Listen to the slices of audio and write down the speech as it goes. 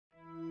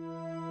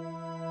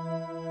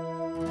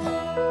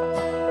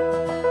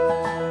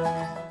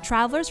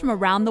Travelers from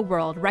around the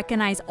world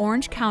recognize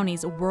Orange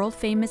County's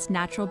world-famous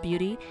natural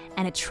beauty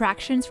and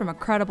attractions, from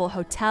incredible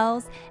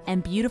hotels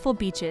and beautiful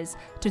beaches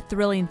to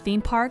thrilling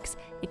theme parks,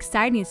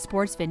 exciting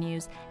sports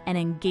venues, and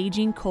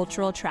engaging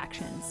cultural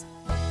attractions.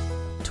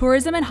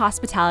 Tourism and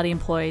hospitality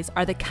employees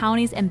are the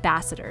county's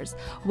ambassadors,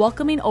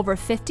 welcoming over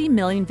 50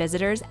 million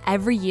visitors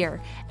every year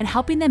and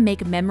helping them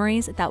make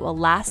memories that will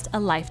last a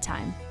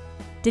lifetime.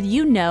 Did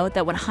you know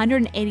that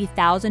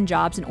 180,000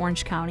 jobs in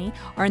Orange County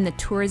are in the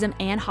tourism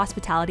and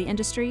hospitality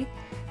industry?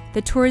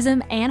 The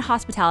tourism and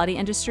hospitality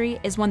industry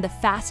is one of the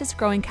fastest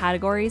growing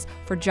categories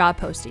for job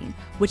posting,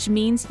 which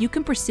means you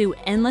can pursue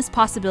endless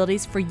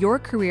possibilities for your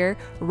career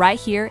right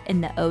here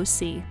in the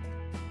OC.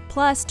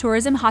 Plus,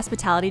 tourism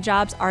hospitality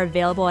jobs are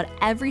available at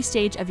every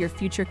stage of your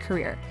future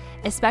career,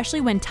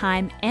 especially when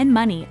time and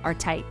money are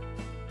tight.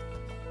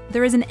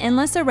 There is an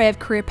endless array of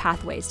career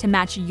pathways to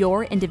match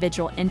your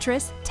individual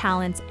interests,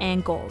 talents,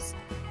 and goals.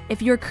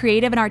 If you're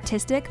creative and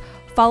artistic,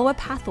 follow a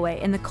pathway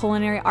in the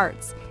culinary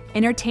arts,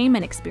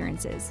 entertainment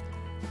experiences,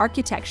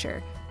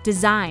 architecture,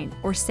 design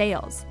or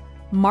sales,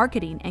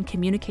 marketing, and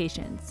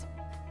communications.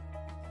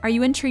 Are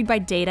you intrigued by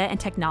data and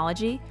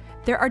technology?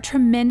 There are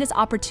tremendous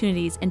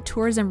opportunities in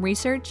tourism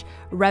research,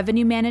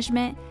 revenue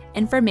management,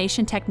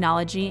 information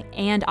technology,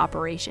 and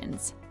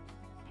operations.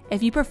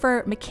 If you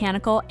prefer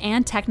mechanical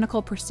and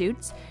technical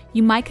pursuits,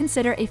 you might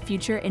consider a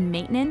future in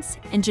maintenance,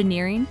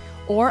 engineering,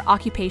 or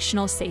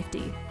occupational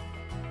safety.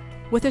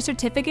 With a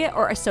certificate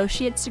or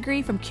associate's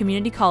degree from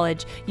community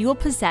college, you will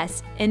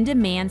possess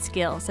in-demand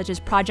skills such as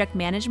project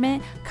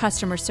management,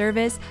 customer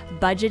service,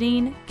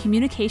 budgeting,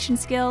 communication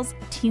skills,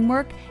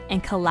 teamwork,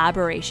 and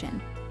collaboration.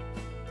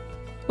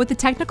 With the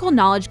technical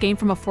knowledge gained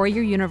from a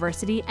four-year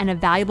university and a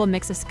valuable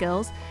mix of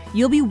skills,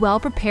 you'll be well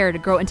prepared to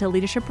grow into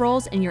leadership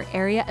roles in your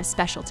area of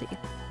specialty.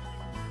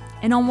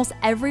 In almost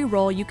every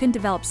role, you can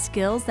develop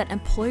skills that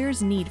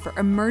employers need for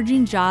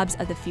emerging jobs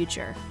of the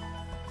future.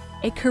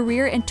 A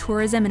career in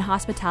tourism and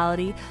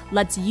hospitality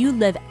lets you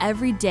live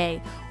every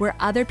day where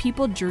other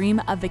people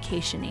dream of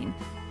vacationing.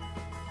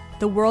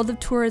 The world of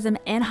tourism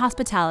and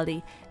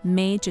hospitality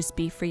may just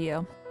be for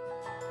you.